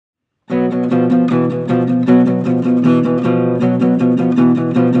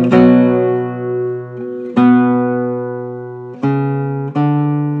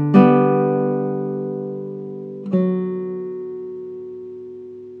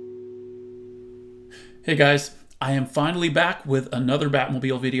Hey guys, I am finally back with another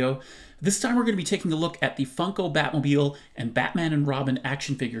Batmobile video. This time we're going to be taking a look at the Funko Batmobile and Batman and Robin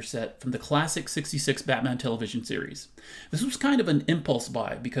action figure set from the classic '66 Batman television series. This was kind of an impulse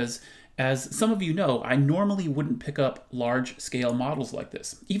buy because, as some of you know, I normally wouldn't pick up large-scale models like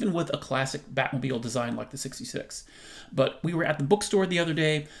this, even with a classic Batmobile design like the '66. But we were at the bookstore the other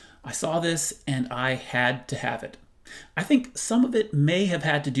day, I saw this, and I had to have it. I think some of it may have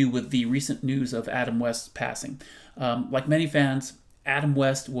had to do with the recent news of Adam West's passing. Like many fans, Adam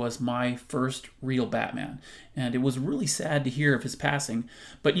West was my first real Batman, and it was really sad to hear of his passing.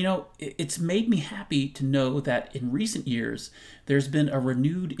 But you know, it's made me happy to know that in recent years, there's been a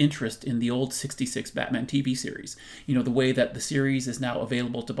renewed interest in the old '66 Batman TV series. You know, the way that the series is now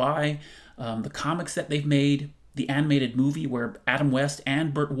available to buy, the comics that they've made, the animated movie where Adam West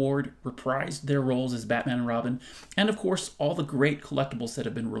and Burt Ward reprised their roles as Batman and Robin, and of course, all the great collectibles that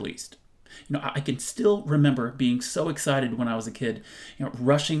have been released. You know, I can still remember being so excited when I was a kid, you know,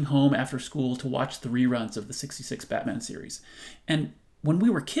 rushing home after school to watch the reruns of the '66 Batman series. And when we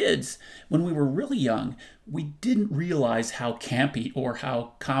were kids, when we were really young, we didn't realize how campy or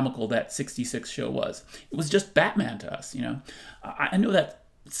how comical that '66 show was. It was just Batman to us, you know. I know that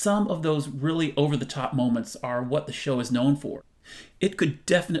some of those really over-the-top moments are what the show is known for. It could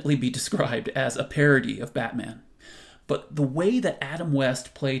definitely be described as a parody of Batman. But the way that Adam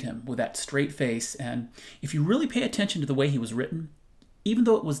West played him with that straight face, and if you really pay attention to the way he was written, even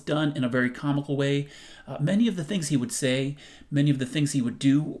though it was done in a very comical way, many of the things he would say, many of the things he would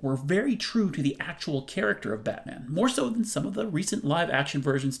do were very true to the actual character of Batman, more so than some of the recent live-action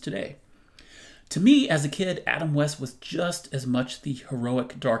versions today. To me, as a kid, Adam West was just as much the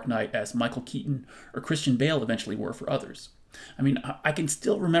heroic Dark Knight as Michael Keaton or Christian Bale eventually were for others. I mean, I can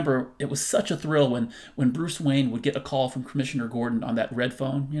still remember it was such a thrill when Bruce Wayne would get a call from Commissioner Gordon on that red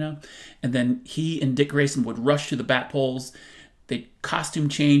phone, you know, and then he and Dick Grayson would rush to the Batpoles, they'd costume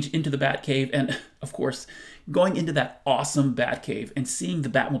change into the Batcave, and of course, going into that awesome Batcave and seeing the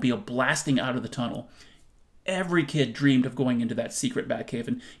Batmobile blasting out of the tunnel. Every kid dreamed of going into that secret Batcave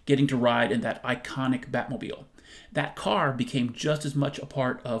and getting to ride in that iconic Batmobile. That car became just as much a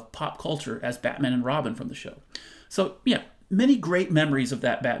part of pop culture as Batman and Robin from the show. So, yeah, many great memories of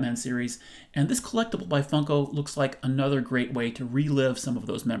that Batman series, and this collectible by Funko looks like another great way to relive some of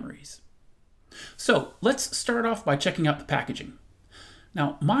those memories. So, let's start off by checking out the packaging.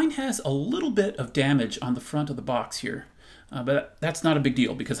 Now, mine has a little bit of damage on the front of the box here. But that's not a big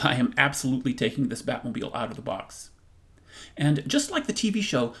deal because I am absolutely taking this Batmobile out of the box. And just like the TV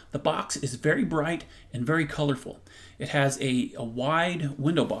show, the box is very bright and very colorful. It has a wide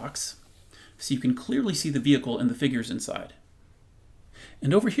window box, so you can clearly see the vehicle and the figures inside.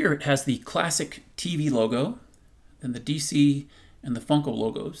 And over here it has the classic TV logo, then the DC and the Funko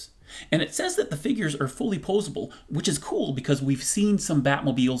logos. And it says that the figures are fully posable, which is cool because we've seen some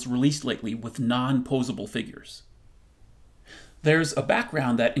Batmobiles released lately with non-posable figures. There's a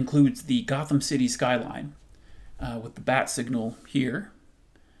background that includes the Gotham City skyline with the bat signal here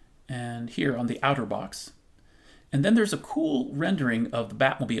and here on the outer box. And then there's a cool rendering of the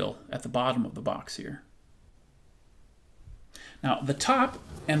Batmobile at the bottom of the box here. Now, the top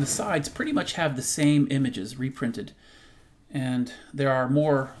and the sides pretty much have the same images reprinted. And there are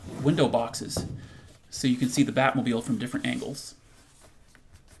more window boxes, so you can see the Batmobile from different angles.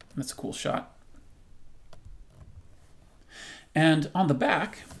 That's a cool shot. And on the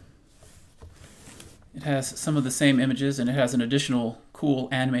back, it has some of the same images, and it has an additional cool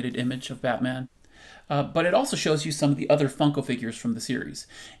animated image of Batman. But it also shows you some of the other Funko figures from the series.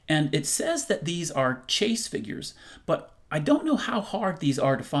 And it says that these are chase figures, but I don't know how hard these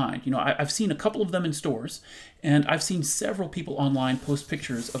are to find. You know, I've seen a couple of them in stores, and I've seen several people online post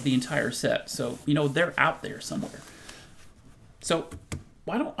pictures of the entire set. So, you know, they're out there somewhere. So,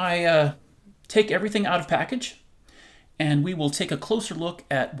 why don't I take everything out of package, and we will take a closer look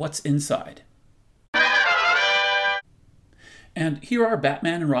at what's inside. And here are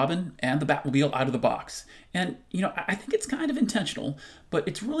Batman and Robin and the Batmobile out of the box. And, you know, I think it's kind of intentional, but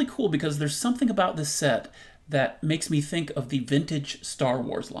it's really cool because there's something about this set that makes me think of the vintage Star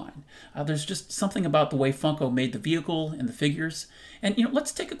Wars line. There's just something about the way Funko made the vehicle and the figures. And, you know,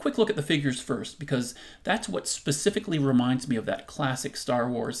 let's take a quick look at the figures first, because that's what specifically reminds me of that classic Star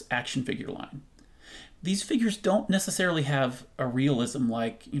Wars action figure line. These figures don't necessarily have a realism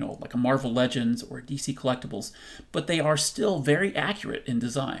like, you know, like a Marvel Legends or DC Collectibles, but they are still very accurate in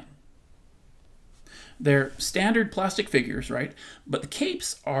design. They're standard plastic figures, right? But the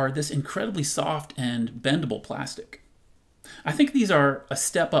capes are this incredibly soft and bendable plastic. I think these are a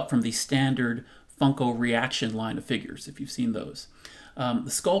step up from the standard Funko Reaction line of figures, if you've seen those. The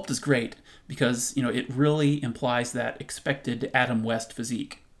sculpt is great because, you know, it really implies that expected Adam West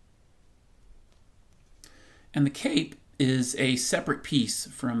physique. And the cape is a separate piece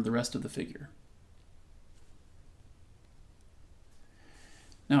from the rest of the figure.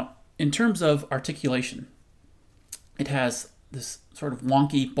 Now, in terms of articulation, it has this sort of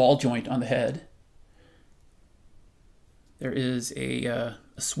wonky ball joint on the head. There is a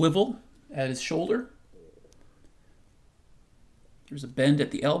swivel at his shoulder. There's a bend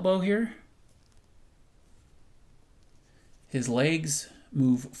at the elbow here. His legs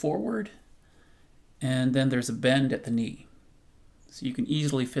move forward, and then there's a bend at the knee. So you can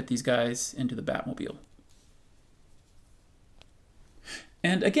easily fit these guys into the Batmobile.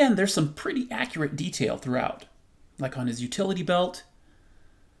 And again, there's some pretty accurate detail throughout, like on his utility belt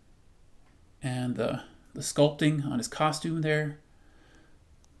and the sculpting on his costume there,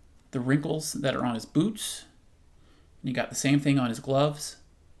 the wrinkles that are on his boots, and you got the same thing on his gloves.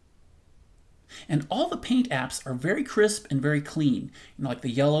 And all the paint apps are very crisp and very clean, you know, like the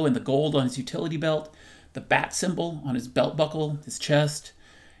yellow and the gold on his utility belt, the bat symbol on his belt buckle, his chest,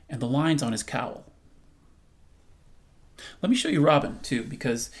 and the lines on his cowl. Let me show you Robin too,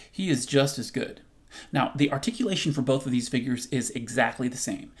 because he is just as good. Now, the articulation for both of these figures is exactly the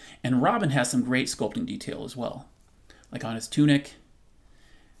same, and Robin has some great sculpting detail as well, like on his tunic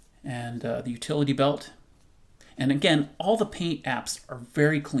and the utility belt. And again, all the paint apps are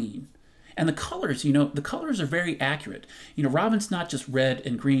very clean. And the colors, you know, the colors are very accurate. You know, Robin's not just red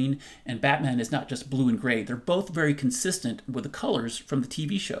and green, and Batman is not just blue and gray. They're both very consistent with the colors from the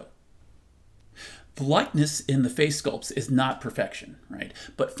TV show. The likeness in the face sculpts is not perfection, right?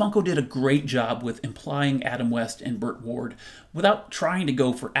 But Funko did a great job with implying Adam West and Burt Ward without trying to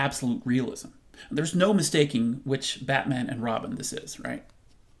go for absolute realism. There's no mistaking which Batman and Robin this is, right?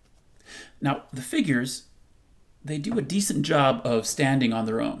 Now, the figures, they do a decent job of standing on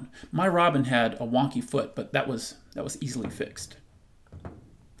their own. My Robin had a wonky foot, but that was easily fixed.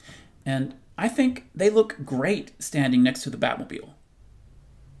 And I think they look great standing next to the Batmobile.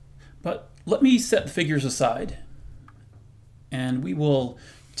 But let me set the figures aside, and we will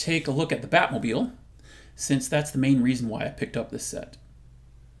take a look at the Batmobile, since that's the main reason why I picked up this set.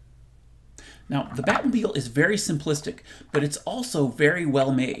 Now, the Batmobile is very simplistic, but it's also very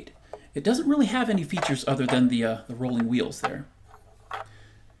well made. It doesn't really have any features other than the rolling wheels there.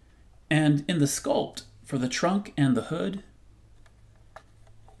 And in the sculpt, for the trunk and the hood,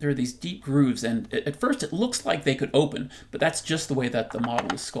 there are these deep grooves, and at first it looks like they could open, but that's just the way that the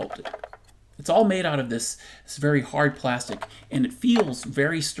model is sculpted. It's all made out of this very hard plastic, and it feels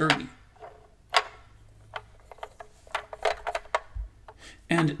very sturdy.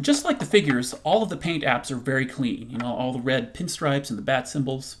 And just like the figures, all of the paint apps are very clean. You know, all the red pinstripes and the bat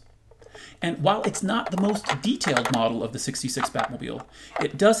symbols. And while it's not the most detailed model of the 66 Batmobile,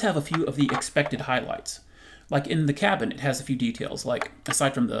 it does have a few of the expected highlights. Like in the cabin, it has a few details, like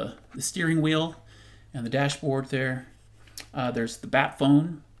aside from the steering wheel and the dashboard there, there's the bat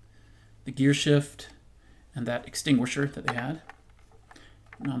phone, the gear shift, and that extinguisher that they had.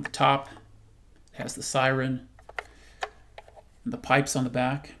 And on the top, it has the siren, and the pipes on the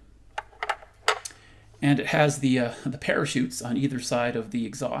back. And it has the parachutes on either side of the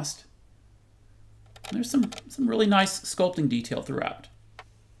exhaust. And there's some really nice sculpting detail throughout.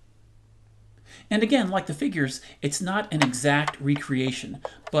 And again, like the figures, it's not an exact recreation,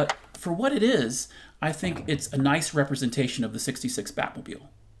 but for what it is, I think it's a nice representation of the 66 Batmobile.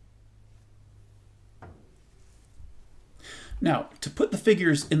 Now, to put the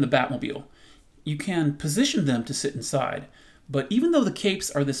figures in the Batmobile, you can position them to sit inside, but even though the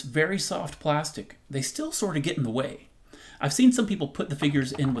capes are this very soft plastic, they still sort of get in the way. I've seen some people put the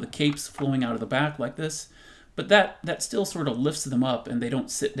figures in with the capes flowing out of the back like this, but that still sort of lifts them up and they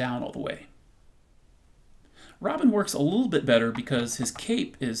don't sit down all the way. Robin works a little bit better because his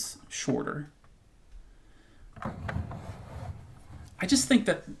cape is shorter. I just think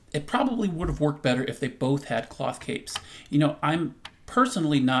that it probably would have worked better if they both had cloth capes. You know, I'm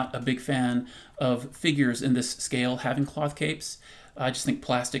personally not a big fan of figures in this scale having cloth capes. I just think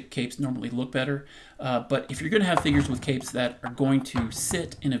plastic capes normally look better. But if you're going to have figures with capes that are going to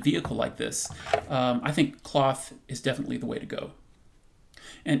sit in a vehicle like this, I think cloth is definitely the way to go.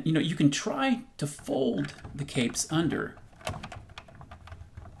 And, you know, you can try to fold the capes under,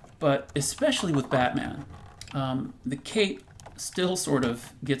 but especially with Batman, the cape still sort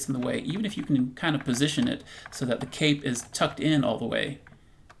of gets in the way, even if you can kind of position it so that the cape is tucked in all the way.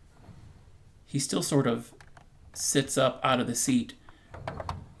 He still sort of sits up out of the seat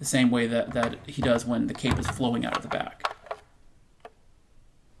the same way that he does when the cape is flowing out of the back.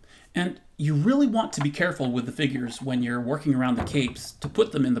 And you really want to be careful with the figures when you're working around the capes to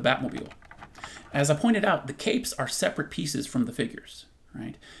put them in the Batmobile. As I pointed out, the capes are separate pieces from the figures,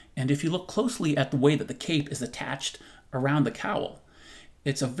 right? And if you look closely at the way that the cape is attached around the cowl,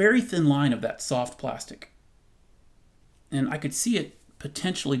 it's a very thin line of that soft plastic. And I could see it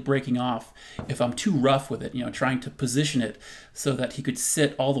potentially breaking off if I'm too rough with it, trying to position it so that he could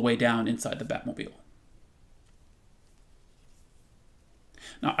sit all the way down inside the Batmobile.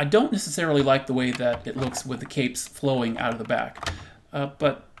 Now, I don't necessarily like the way that it looks with the capes flowing out of the back,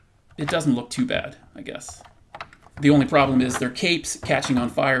 but it doesn't look too bad, I guess. The only problem is their capes catching on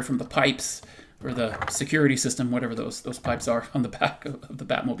fire from the pipes or the security system, whatever those pipes are on the back of the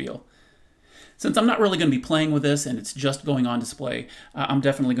Batmobile. Since I'm not really going to be playing with this and it's just going on display, I'm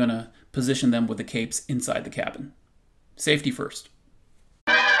definitely going to position them with the capes inside the cabin. Safety first.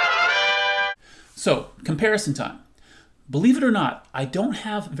 So, comparison time. Believe it or not, I don't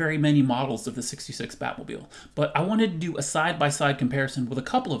have very many models of the 66 Batmobile, but I wanted to do a side-by-side comparison with a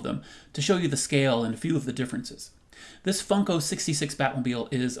couple of them to show you the scale and a few of the differences. This Funko 66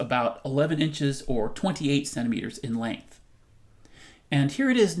 Batmobile is about 11 inches or 28 centimeters in length. And here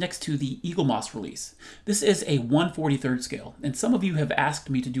it is next to the Eagle Moss release. This is a 1/43rd scale, and some of you have asked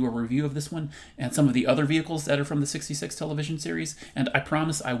me to do a review of this one and some of the other vehicles that are from the 66 television series, and I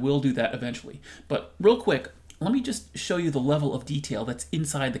promise I will do that eventually. But real quick, let me just show you the level of detail that's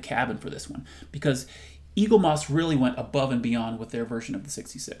inside the cabin for this one, because Eagle Moss really went above and beyond with their version of the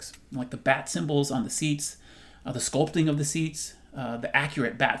 66. Like the bat symbols on the seats, the sculpting of the seats, the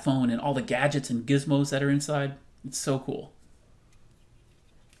accurate bat phone, and all the gadgets and gizmos that are inside. It's so cool.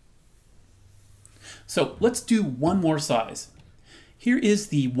 So let's do one more size. Here is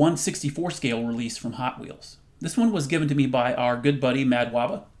the 1/64 scale release from Hot Wheels. This one was given to me by our good buddy Mad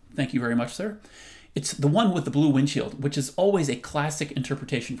Waba. Thank you very much, sir. It's the one with the blue windshield, which is always a classic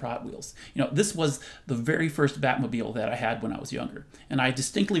interpretation for Hot Wheels. This was the very first Batmobile that I had when I was younger, and I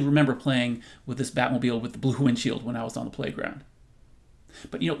distinctly remember playing with this Batmobile with the blue windshield when I was on the playground.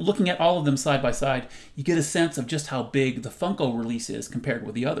 But looking at all of them side by side, you get a sense of just how big the Funko release is compared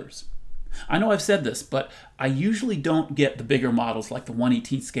with the others. I know I've said this, but I usually don't get the bigger models like the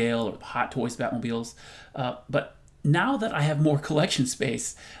 1/18 scale or the Hot Toys Batmobiles, but now that I have more collection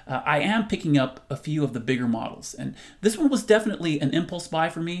space, I am picking up a few of the bigger models. And this one was definitely an impulse buy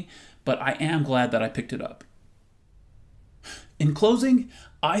for me, but I am glad that I picked it up. In closing,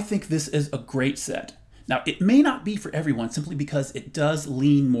 I think this is a great set. Now, it may not be for everyone simply because it does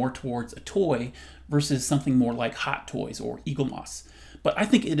lean more towards a toy versus something more like Hot Toys or Eagle Moss. But I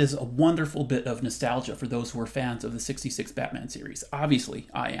think it is a wonderful bit of nostalgia for those who are fans of the 66 Batman series. Obviously,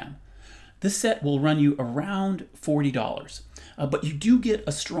 I am. This set will run you around $40, but you do get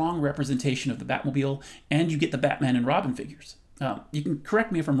a strong representation of the Batmobile, and you get the Batman and Robin figures. You can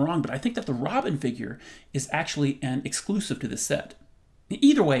correct me if I'm wrong, but I think that the Robin figure is actually an exclusive to this set.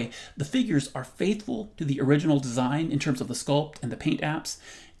 Either way, the figures are faithful to the original design in terms of the sculpt and the paint apps,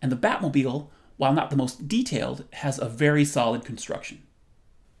 and the Batmobile, while not the most detailed, has a very solid construction.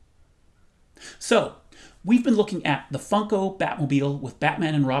 So, we've been looking at the Funko Batmobile with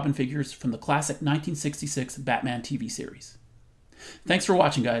Batman and Robin figures from the classic 1966 Batman TV series. Thanks for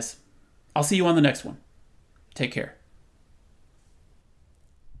watching, guys. I'll see you on the next one. Take care.